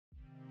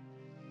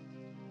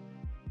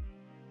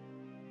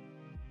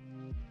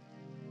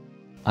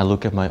I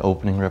look at my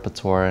opening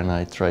repertoire and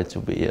I try to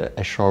be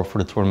as sharp for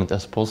the tournament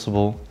as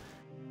possible.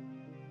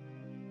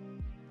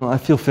 I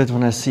feel fit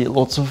when I see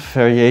lots of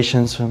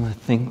variations, when I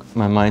think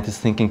my mind is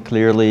thinking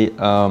clearly.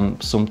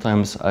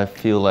 Sometimes I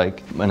feel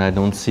like when I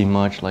don't see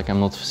much, like I'm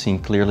not seeing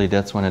clearly,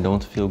 that's when I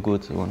don't feel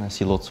good. When I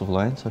see lots of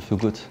lines, I feel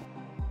good.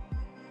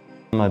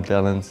 My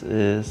balance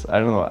is, I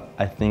don't know,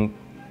 I think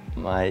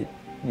I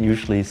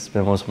usually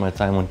spend most of my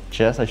time on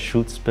chess. I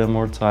should spend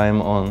more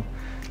time on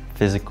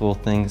physical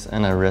things,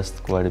 and I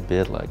rest quite a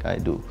bit. Like I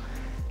do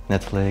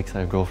Netflix, I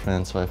have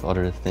girlfriends, so I have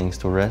other things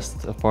to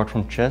rest apart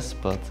from chess,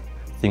 but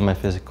I think my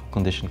physical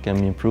condition can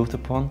be improved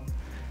upon.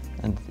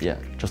 And yeah,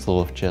 just a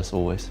lot of chess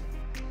always.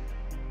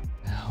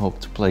 I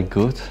hope to play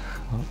good,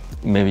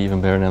 maybe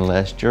even better than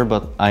last year,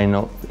 but I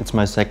know it's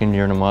my second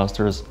year in the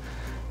Masters.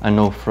 I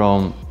know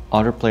from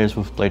other players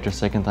who've played their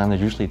second time that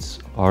usually it's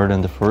harder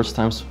than the first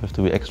time, so we have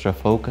to be extra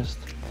focused.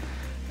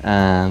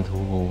 And who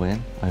will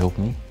win? I hope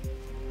me.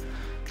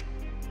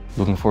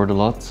 Looking forward a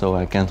lot, so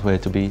I can't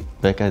wait to be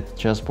back at the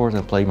chessboard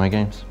and play my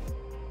games.